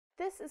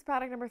This is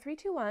product number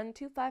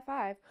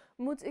 321255,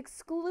 Mood's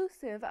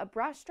exclusive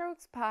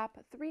Brushstrokes Pop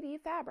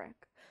 3D fabric.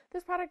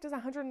 This product is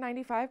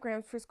 195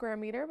 grams per square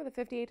meter with a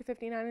 58 to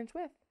 59 inch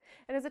width.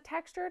 It has a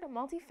textured,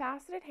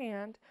 multifaceted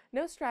hand,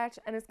 no stretch,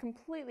 and is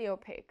completely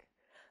opaque.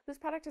 This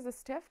product is a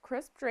stiff,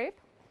 crisp drape,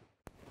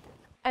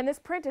 and this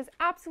print is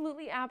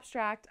absolutely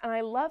abstract, and I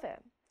love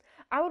it.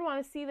 I would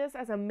want to see this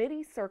as a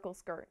midi circle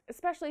skirt,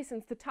 especially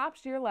since the top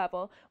sheer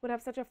level would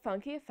have such a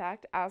funky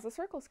effect as a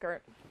circle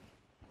skirt.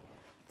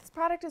 This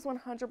product is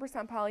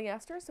 100%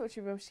 polyester, so it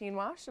should be machine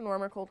washed in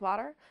warm or cold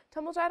water,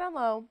 tumble dried on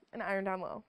low, and ironed down low.